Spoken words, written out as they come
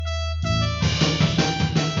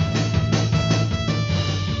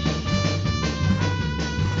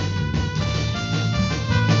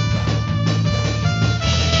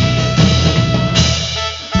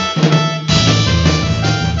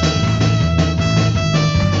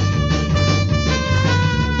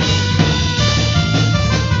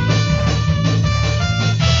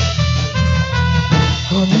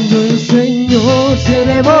Señor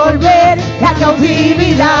quiere volver la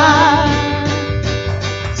cautividad,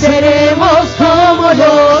 seremos como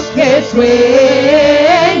los que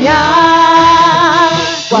sueñan.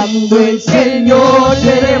 Cuando el Señor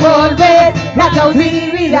quiere volver la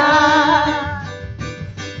cautividad,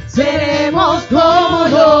 seremos como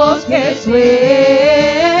los que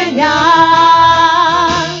sueñan.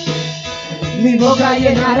 Mi boca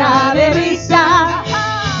llenará de risa,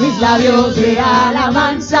 mis labios de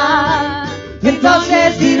alabanza.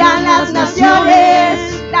 Entonces dirán las naciones,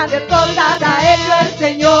 grandes cosas ha hecho el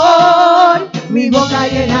Señor. Mi boca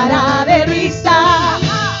llenará de risa,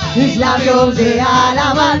 mis labios de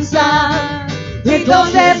alabanza.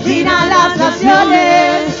 Entonces dirán las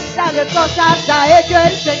naciones, grandes cosas ha hecho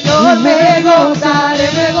el Señor. Me gozaré,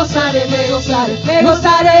 me gozaré, me gozaré, me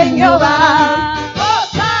gozaré en Jehová.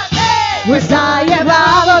 Pues ha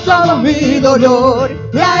llevado todo mi dolor,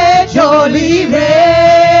 me ha hecho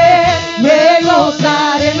libre. Me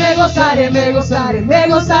gozaré, me gozaré, me gozaré, me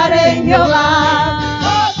gozaré en Jehová.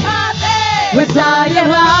 Pues ha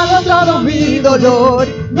llevado todo mi dolor,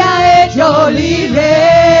 me ha hecho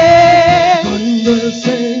libre. Cuando el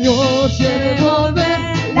Señor quiere volver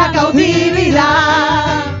la cautividad,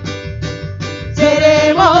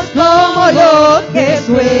 seremos como los que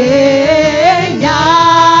sueñan.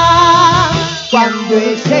 Cuando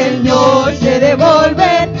el Señor quiere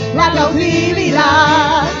volver la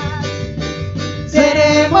cautividad,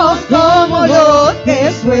 seremos como los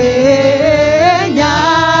que sueñan.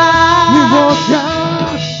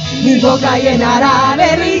 Mi boca llenará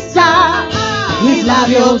de risa, mis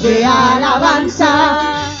labios de alabanza.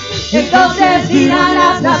 Entonces dirán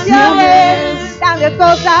las naciones, grandes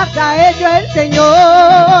cosas ha hecho el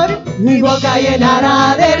Señor. Mi boca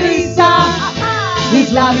llenará de risa,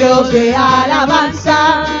 mis labios de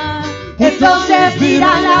alabanza. Entonces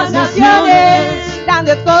dirán las naciones,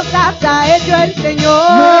 grandes cosas ha hecho el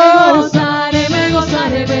Señor. Me gozaré, me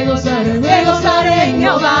gozaré, me gozaré, me gozaré en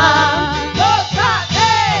Jehová.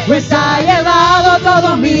 Pues ha llevado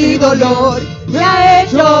todo mi dolor, me ha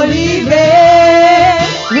hecho libre.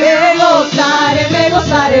 Me gozaré, me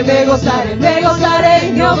gozaré, me gozaré, me gozaré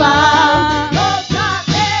en Jehová.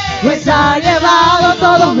 Pues ha llevado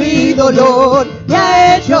todo mi dolor, me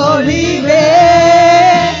ha hecho libre.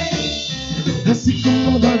 Así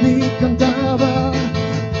como David cantaba,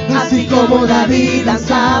 así como David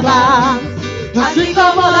danzaba, así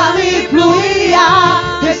como David fluía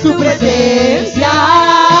en su presencia.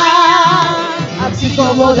 Así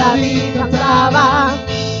como David cantaba,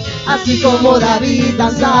 así como David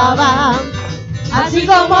danzaba, así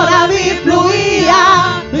como David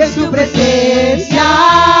fluía en su presencia.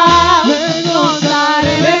 Me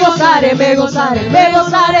gozaré, me gozaré, me gozaré, me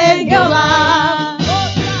gozaré en Jehová.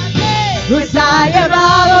 Pues ha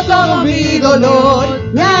llevado todo mi dolor,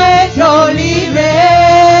 me ha hecho libre.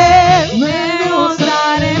 Me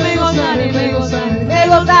gozaré, me gozaré, me gozaré, me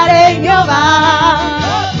gozaré en Jehová.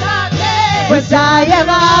 Pues ha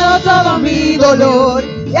llevado todo mi dolor,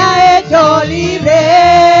 me ha hecho libre.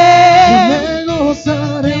 Me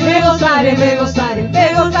gozaré, me gozaré, me gozaré,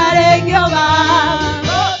 me gozaré en Jehová.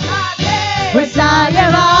 Pues ha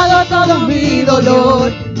llevado todo mi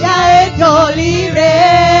dolor, me ha hecho libre.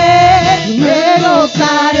 Me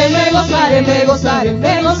gozaré, me gozaré, me gozaré,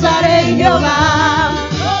 me gozaré en Jehová.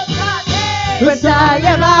 Pues ha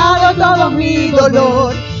llevado todo mi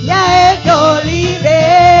dolor, me ha hecho libre.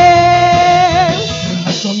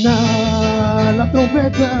 Al sonar la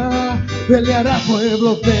trompeta, peleará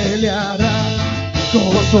pueblo, peleará.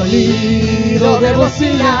 Con sonido de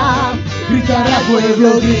bocina, gritará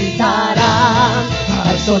pueblo, gritará.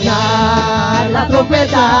 Al sonar la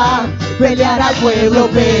trompeta, peleará el pueblo,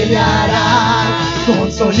 peleará.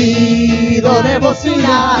 Con sonido de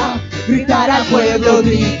bocina, gritará el pueblo,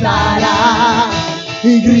 gritará.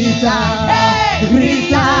 Y grita,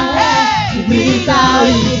 grita, grita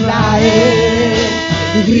Israel.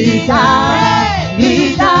 Y grita,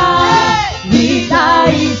 grita, grita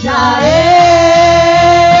Israel.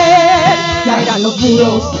 Caerán los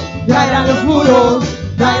muros, caerán los muros,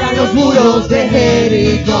 caerán los muros de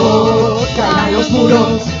Jericó. Caerán los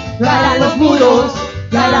muros, caerán los muros,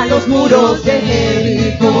 caerán los muros de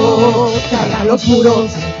Jericó. Caerán los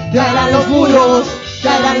muros, caerán los muros,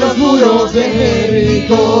 caerán los muros de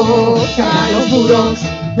Jericó. Caerán los muros,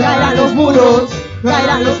 caerán los muros,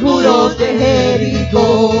 caerán los muros de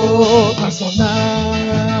Jericó. Va a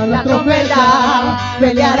sonar la trompeta,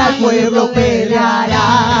 peleará el pueblo,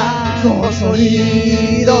 peleará. Con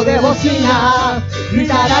sonido de bocina,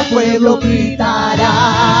 gritará el pueblo, gritará.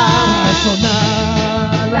 Va a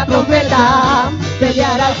sonar la trompeta,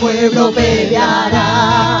 peleará el pueblo,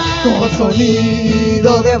 peleará. Con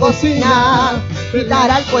sonido de bocina,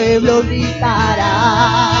 gritará el pueblo,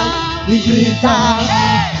 gritará. Y grita,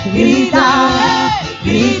 grita,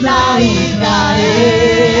 grita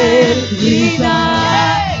Israel, grita,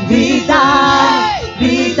 grita,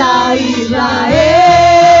 grita Israel.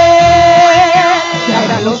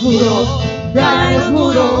 Caerán los muros, caerán los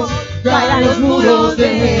muros, caerán los muros de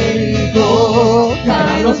Jericó.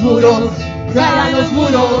 Caerán los muros, caerán los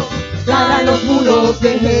muros, caerán los muros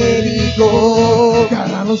de Jericó.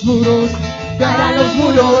 Caerán los muros, caerán los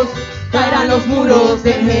muros, caerán los muros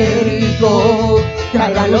de Jericó.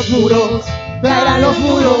 Caerán los muros, caerán los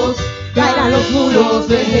muros, caerán los muros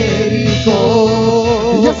de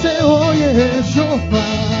Jericó. Ya se oye el shofar,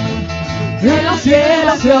 En los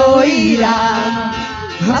cielos se oirá,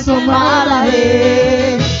 asomada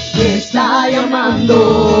Él que está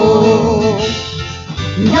llamando.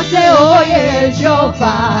 Ya se oye el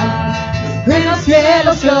shofar, en los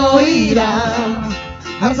cielos se oirá,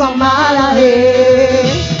 asomada Él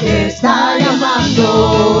que está llamando.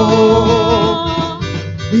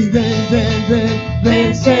 y ven, ven, ven,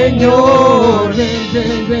 Ven Señor, ven,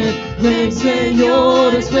 ven, ven, ven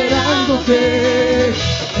Señor, esperándote.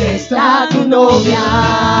 está tu novia.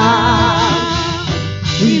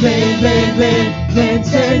 Y ven, ven, ven, ven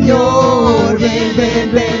Señor, ven,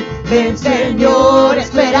 ven, ven, ven Señor,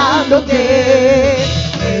 esperándote,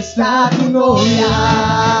 está tu novia.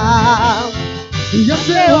 Y ya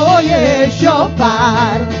Se oye el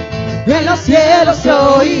shofar, en los cielos se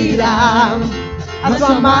oirá, a su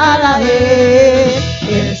amada Él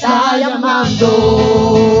está llamando.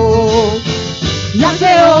 Ya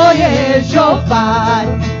se oye el shofar,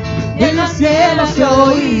 en los cielos se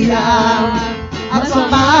oirá, a su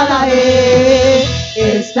amada Él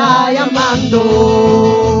está llamando.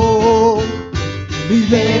 Y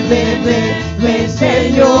ven, ven, ven, ven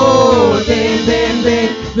Señor, ven, ven, ven,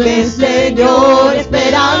 ven Señor,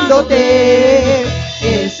 esperándote,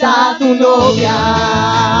 está tu novia.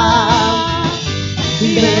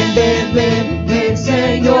 Y ven, ven, ven, ven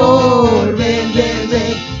Señor, ven, ven,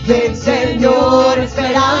 ven, ven Señor,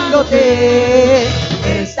 esperándote,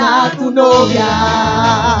 está tu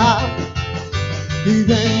novia. y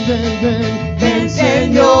ven, ven, ven, Ven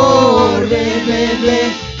Señor, ven, ven,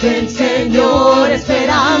 ven, ven Señor,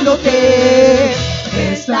 esperándote,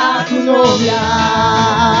 está tu novia.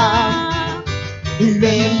 Y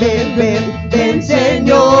ven, ven, ven, ven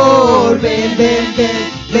Señor, ven, ven,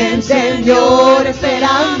 ven, ven Señor,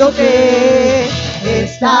 esperándote,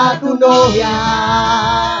 está tu novia.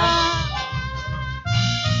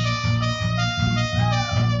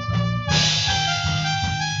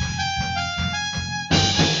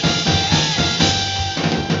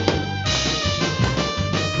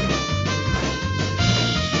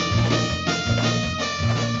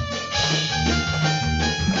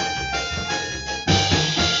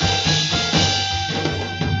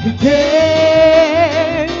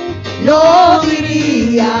 ¿Quién lo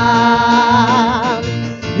diría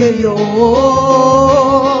que yo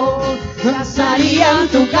pasaría en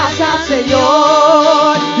tu casa,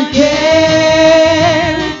 Señor?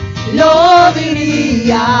 ¿Quién lo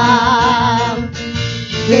diría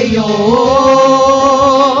que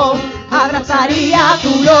yo abrazaría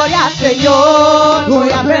tu gloria, Señor? Voy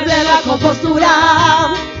a perder la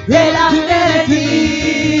compostura delante de ti.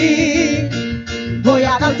 Voy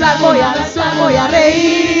a cantar, voy a danzar, voy a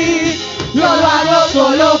reír. Yo lo hago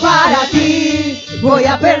solo para ti. Voy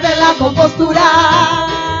a perder la compostura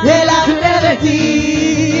delante de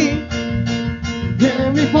ti.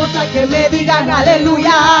 No me importa que me digan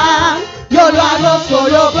aleluya. Yo lo hago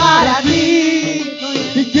solo para ti.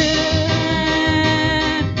 y quién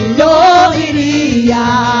Yo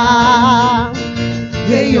diría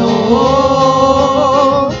que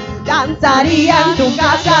yo cantaría en tu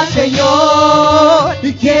casa, Señor.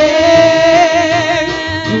 ¿Y quién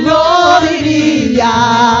no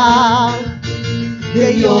diría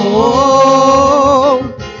que yo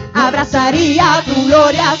abrazaría tu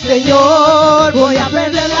gloria, Señor? Voy a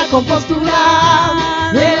perder la compostura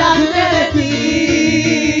delante de ti.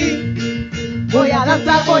 Voy a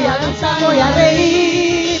danzar, voy a danzar, voy a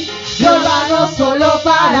reír. Yo lo hago solo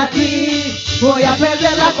para ti. Voy a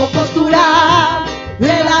perder la compostura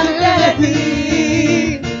delante de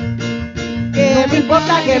ti. Que me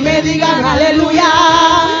importa que me digan aleluya.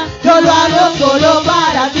 Yo lo hago solo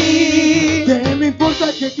para ti. ¿Qué me importa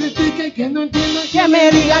que critiquen, que no entiendan? Que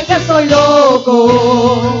me digan que soy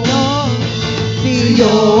loco. Si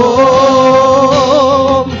yo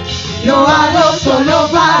lo hago solo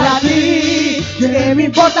para ti. Que me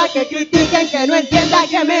importa importa que critiquen, que no entiendan,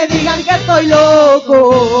 que me digan que estoy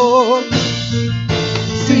loco.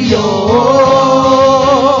 Si yo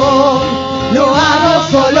lo hago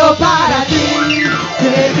solo para ti,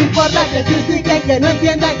 que me importa que critiquen, que no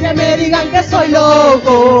entiendan, que me digan que soy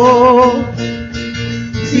loco.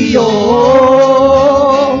 Si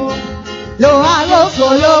yo lo hago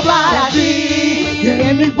solo para ti,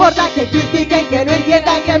 que me importa que critiquen, que no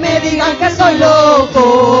entiendan, que me digan que soy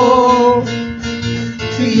loco.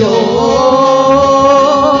 Si yo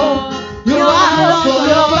lo hago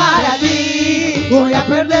solo para ti, voy a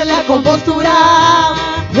perder la compostura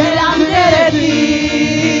delante de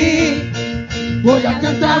ti. Voy a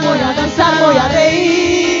cantar, voy a danzar, voy a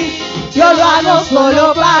reír. Yo lo hago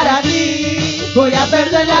solo para ti. Voy a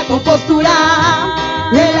perder la compostura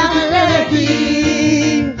delante de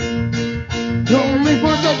ti. No me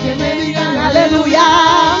importa que me digan aleluya.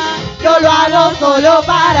 Yo lo hago solo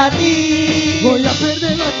para ti. Voy a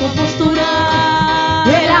perder la compostura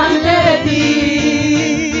delante de ti.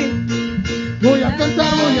 Voy a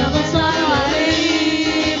cantar, voy a danzar, voy a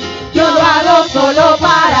reír. Yo lo hago solo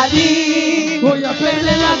para ti. Voy a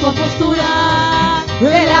perder la compostura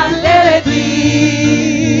delante de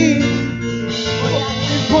ti. No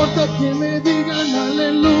me importa que me digan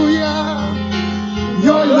aleluya.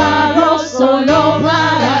 Yo lo hago solo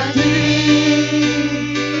para ti.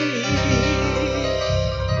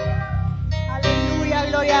 Aleluya,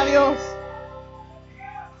 gloria a Dios.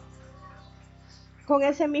 Con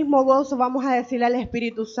ese mismo gozo vamos a decirle al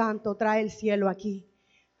Espíritu Santo, trae el cielo aquí.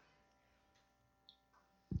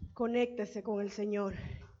 Conéctese con el Señor.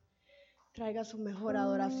 Traiga su mejor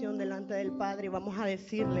adoración delante del Padre y vamos a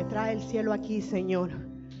decirle, trae el cielo aquí, Señor.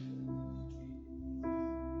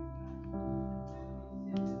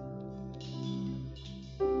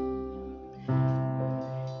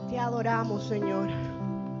 Te adoramos, Señor.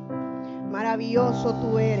 Maravilloso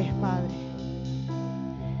tú eres, Padre.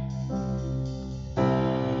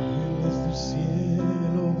 Desde el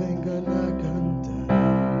cielo vengan a cantar.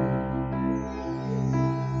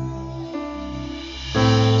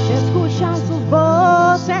 Se escuchan sus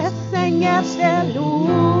voces en este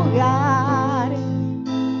lugar.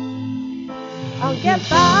 Aunque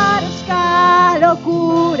parezca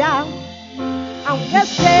locura, aunque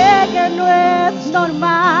sé que no es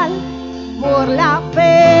normal, por la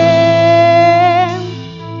fe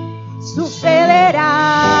sucederá.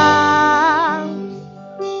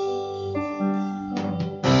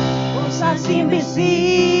 Cosas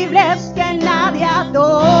invisibles que nadie ha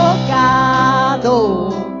tocado,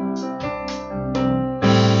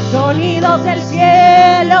 sonidos del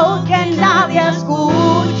cielo que nadie ha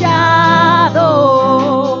escuchado.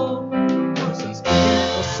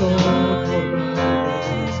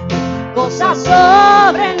 Cosas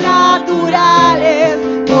sobrenaturales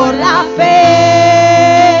por la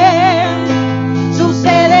fe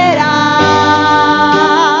sucederán.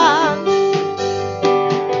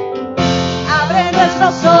 Abre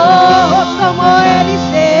nuestros ojos como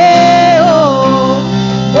Eliseo,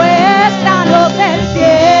 muéstranos el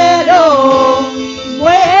cielo,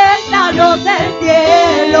 muéstranos el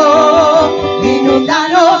cielo,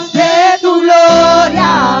 inúndanos de tu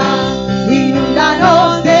gloria,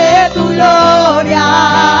 inúndanos de tu gloria.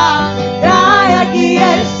 Trae aquí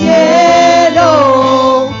el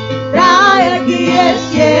cielo, trae aquí el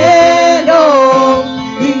cielo,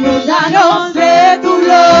 inúndanos de tu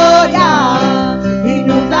gloria,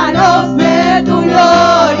 inúndanos de tu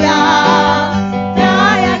gloria.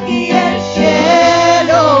 Trae aquí el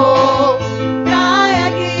cielo, trae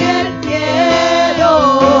aquí el cielo,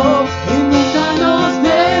 inúndanos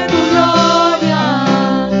de tu gloria,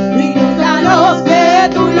 inúndanos de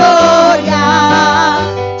tu gloria.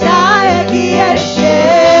 Trae aquí el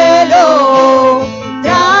cielo,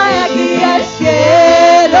 trae aquí el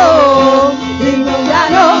cielo,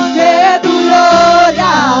 inúndanos de tu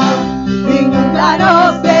gloria,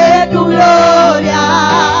 inúndanos de tu gloria.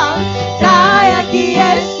 Trae aquí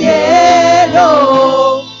el cielo,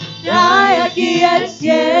 trae aquí el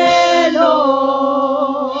cielo.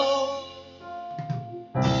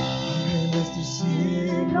 Desde el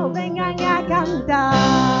cielo No vengan a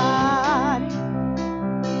cantar.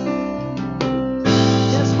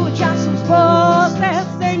 Se escuchan sus voces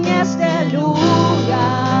en este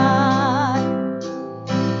lugar.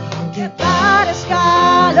 Aunque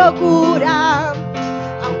parezca locura,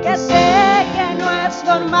 aunque sé que no es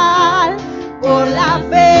normal, por la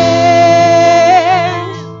fe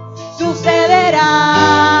sucederá.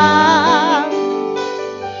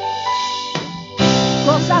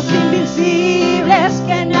 Cosas invisibles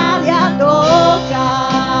que nadie ha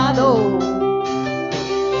tocado,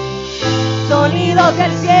 sonidos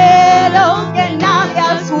del cielo que nadie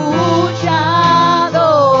ha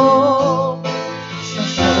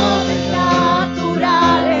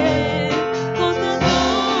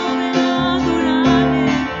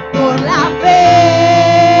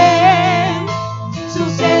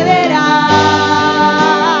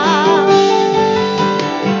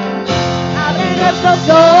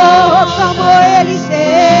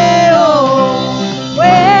Eliseo,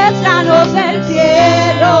 muéstranos el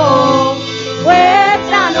cielo,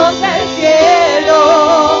 muéstranos el cielo,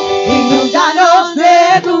 inúndanos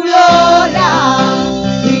de tu gloria,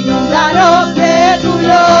 inúndanos de tu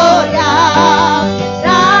gloria.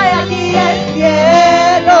 Trae aquí el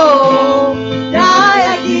cielo, trae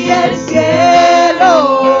aquí el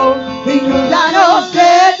cielo, inúndanos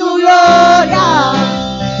de tu gloria,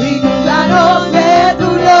 inúndanos de tu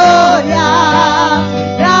gloria.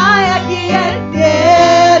 Trae aquí el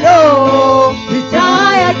cielo,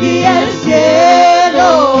 trae aquí el cielo,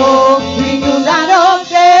 inúndanos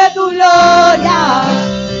de tu gloria,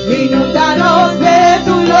 inúndanos de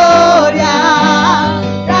tu gloria.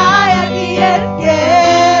 Trae aquí el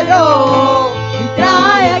cielo,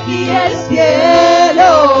 trae aquí el cielo,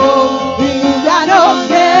 inúndanos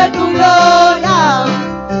de tu gloria,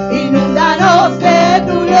 inúndanos de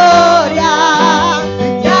tu gloria.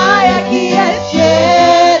 Trae aquí el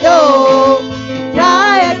cielo,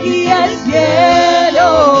 trae aquí el cielo.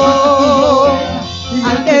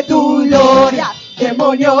 Ante tu gloria,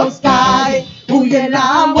 demonios caen, huye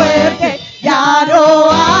la muerte, ya no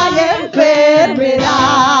hay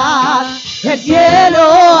enfermedad. El cielo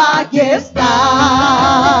aquí está.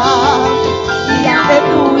 Y ante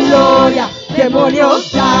tu gloria, demonios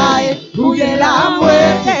caen, huye la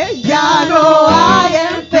muerte, ya no hay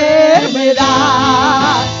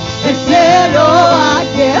enfermedad. El cielo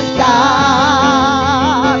aquí está.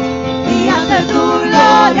 Y ante tu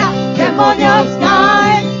gloria, demonios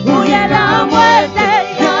caen, huye la muerte,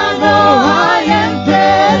 ya no hay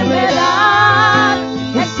enfermedad.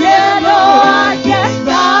 El cielo aquí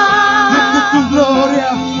está.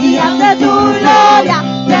 Y ante tu gloria,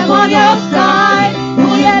 demonios caen,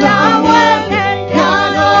 huye la muerte, ya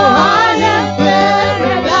no hay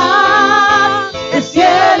enfermedad. El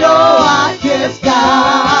cielo aquí está.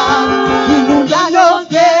 Inúndanos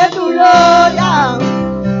de tu gloria,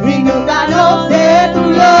 inúndanos de tu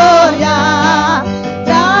gloria.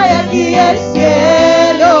 Trae aquí el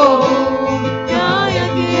cielo, trae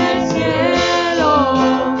aquí el cielo,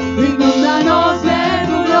 inúndanos de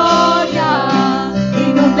tu gloria,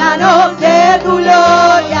 inúndanos de tu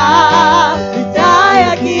gloria. Trae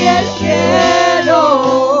aquí el cielo,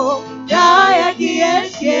 trae aquí el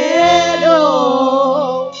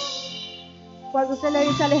cielo. Cuando usted le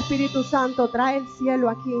dice al Espíritu Santo, trae el cielo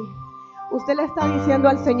aquí, usted le está diciendo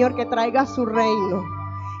al Señor que traiga su reino,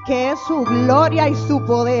 que es su gloria y su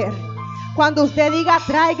poder. Cuando usted diga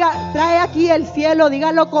trae aquí el cielo,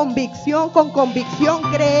 dígalo con convicción,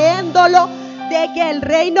 creyéndolo de que el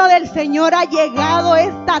reino del Señor ha llegado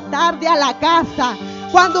esta tarde a la casa.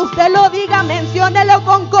 Cuando usted lo diga, menciónelo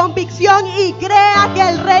con convicción y crea que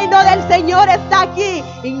el reino del Señor está aquí.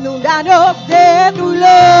 Inúndanos de tu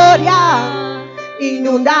gloria,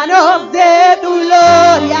 inúndanos de tu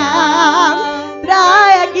gloria.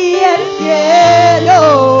 Trae aquí el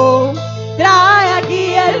cielo, trae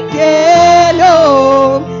aquí el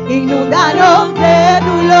cielo, inúndanos de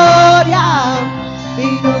tu gloria,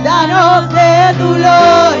 inúndanos de tu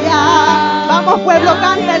gloria. Vamos, pueblo,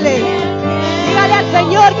 cántele. Dígale al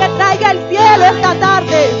Señor que traiga el cielo esta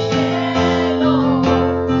tarde.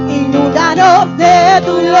 Inúndanos de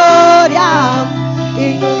tu gloria,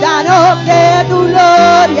 inúndanos de tu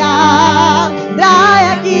gloria. Trae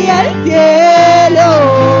aquí el cielo,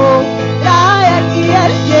 trae aquí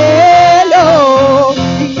el cielo,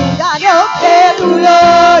 inúndanos de tu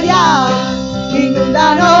gloria,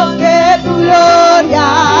 inúndanos de tu gloria.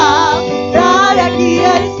 Trae aquí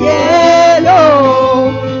el cielo,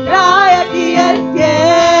 trae aquí el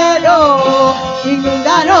cielo,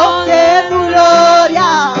 inúndanos de tu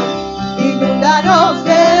gloria, inúndanos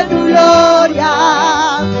de tu gloria.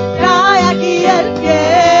 Trae aquí el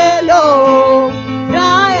cielo,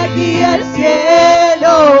 trae aquí el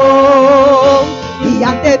cielo. Y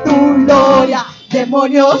ante tu gloria,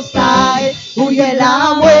 demonios caen, huye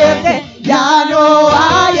la muerte, ya no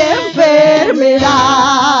hay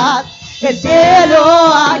enfermedad. El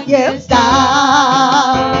cielo aquí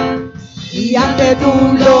está. Y ante tu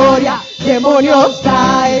gloria, demonios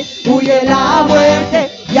caen, huye la muerte,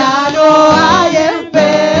 ya no hay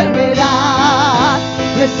enfermedad.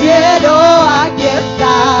 El cielo aquí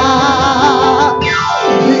está.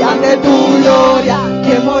 Y ante tu gloria,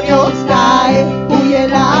 demonios caen, huye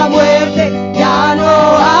la muerte, ya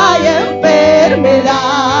no hay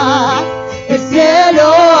enfermedad. El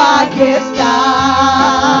cielo aquí está.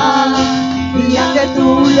 Y ante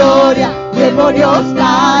tu gloria, demonios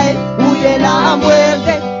caen, huye la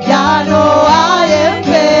muerte, ya no hay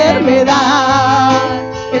enfermedad.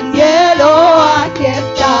 El cielo aquí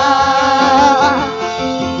está.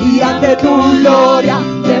 Y ante tu gloria,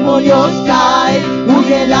 demonios demonios caen,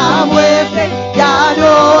 huye la muerte, ya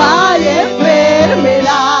no hay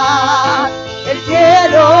enfermedad. El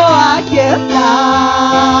cielo aquí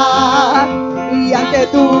está, y ante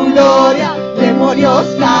tu gloria demonios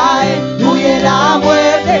caen, huye la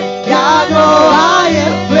muerte, ya no hay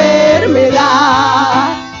enfermedad.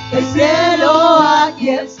 El cielo aquí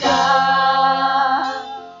está.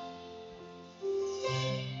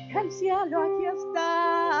 El cielo aquí está.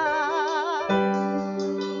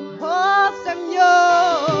 Oh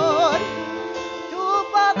Señor, tu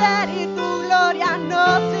poder y tu gloria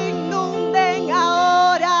nos inunden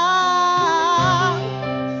ahora.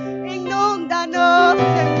 Inúndanos,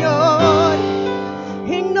 Señor.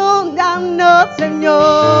 Inúndanos,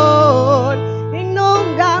 Señor.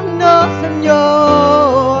 Inúndanos,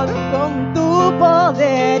 Señor, con tu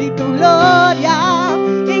poder y tu gloria.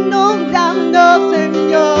 Inúndanos,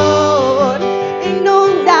 Señor.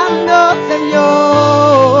 Inúndanos,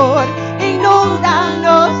 Señor.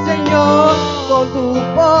 Inúndanos, Señor, con tu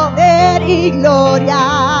poder y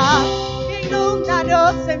gloria.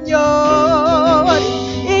 Inúndanos, Señor.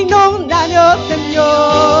 Inúndanos,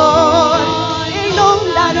 Señor.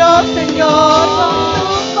 Inúndanos, Señor, con tu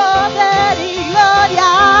poder y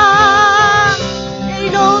gloria.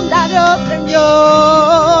 Inúndanos,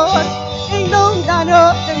 Señor.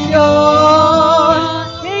 Inúndanos, Señor.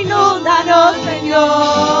 Inúndanos, Señor.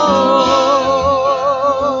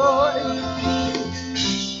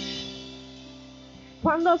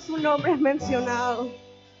 Cuando su nombre es mencionado,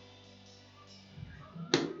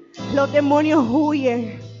 los demonios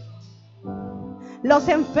huyen. Los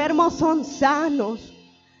enfermos son sanos.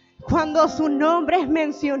 Cuando su nombre es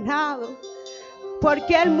mencionado,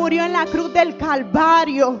 porque Él murió en la cruz del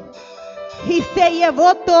Calvario y se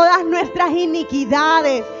llevó todas nuestras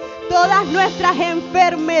iniquidades, todas nuestras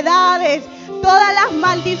enfermedades, todas las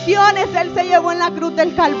maldiciones. Él se llevó en la cruz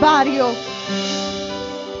del Calvario.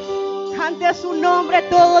 Ante su nombre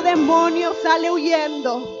todo demonio sale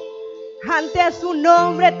huyendo. Ante su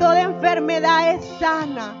nombre toda enfermedad es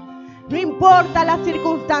sana. No importa las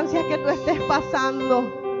circunstancias que tú estés pasando.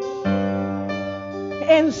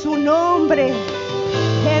 En su nombre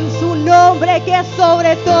que es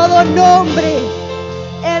sobre todo nombre,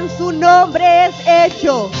 en su nombre es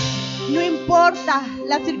hecho. No importa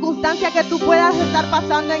la circunstancia que tú puedas estar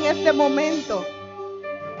pasando en este momento.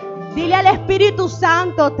 Dile al Espíritu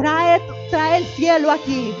Santo, trae el cielo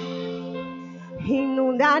aquí.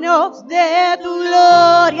 Inúndanos de tu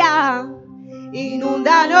gloria.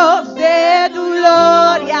 Inúndanos de tu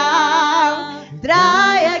gloria.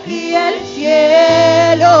 Trae aquí el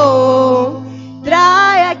cielo.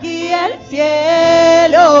 Trae aquí el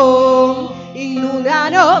cielo.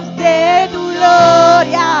 Inúndanos de tu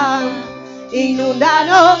gloria.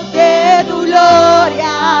 Inúndanos de tu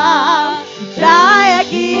gloria. Trae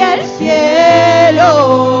aquí el cielo.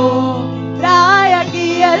 Trae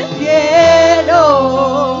aquí el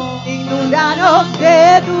cielo. Inúndanos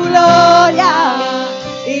de tu gloria.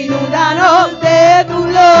 Inúndanos de tu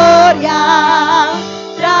gloria.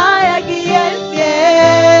 Trae aquí el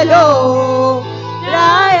cielo.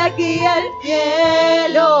 Trae aquí el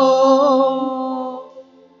cielo.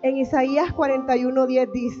 En Isaías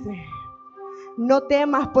 41:10 dice: no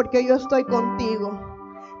temas porque yo estoy contigo.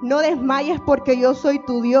 No desmayes porque yo soy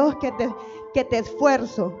tu Dios que te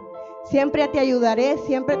esfuerzo. Siempre te ayudaré,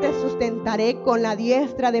 siempre te sustentaré con la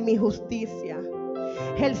diestra de mi justicia.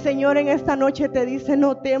 El Señor en esta noche te dice: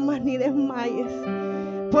 no temas ni desmayes,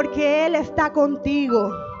 porque Él está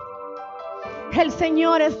contigo. El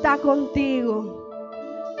Señor está contigo.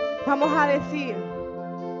 Vamos a decir: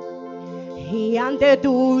 y ante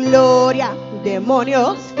tu gloria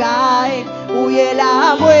demonios caen, huye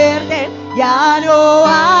la muerte, ya no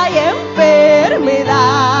hay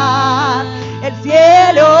enfermedad. El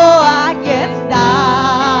cielo aquí está,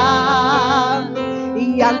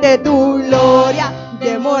 y ante tu gloria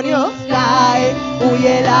demonios caen,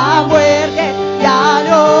 huye la muerte, ya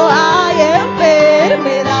no hay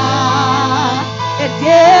enfermedad. El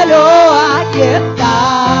cielo aquí está,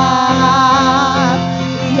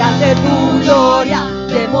 y ante tu gloria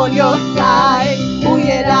demonios caen,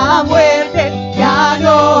 huye la muerte, ya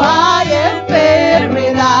no hay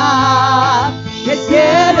enfermedad. El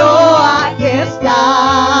cielo aquí está,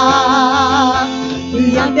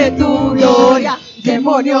 y ante tu gloria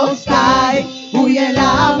demonios caen, huye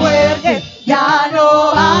la muerte, ya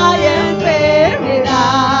no hay enfermedad.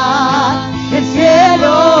 El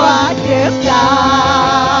cielo aquí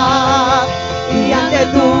está, y ante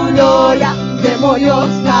tu gloria demonios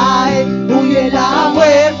caen, huye la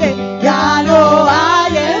muerte, ya no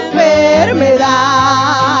hay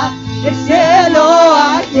enfermedad. El cielo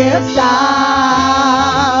aquí está.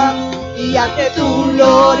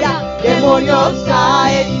 gloria, demonios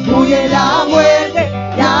caen, huye la muerte,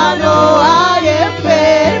 ya no hay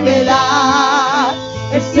enfermedad.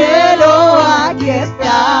 El cielo aquí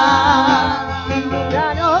está.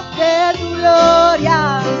 Inúndanos de tu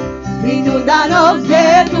gloria, inúndanos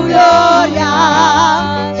de tu gloria.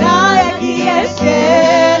 Trae aquí el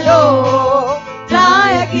cielo,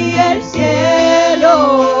 trae aquí el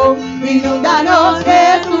cielo. Inúndanos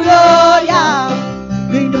de tu gloria,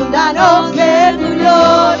 inúndanos de tu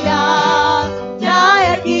gloria. Trae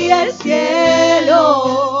aquí el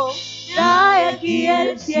cielo, trae aquí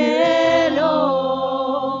el cielo.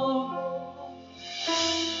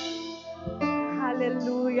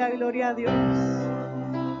 Aleluya, gloria a Dios.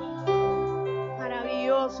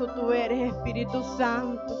 Maravilloso tú eres, Espíritu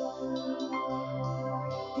Santo,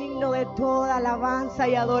 digno de toda alabanza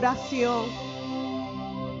y adoración.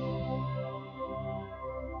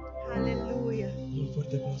 Aleluya. Un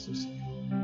fuerte aplauso, Señor.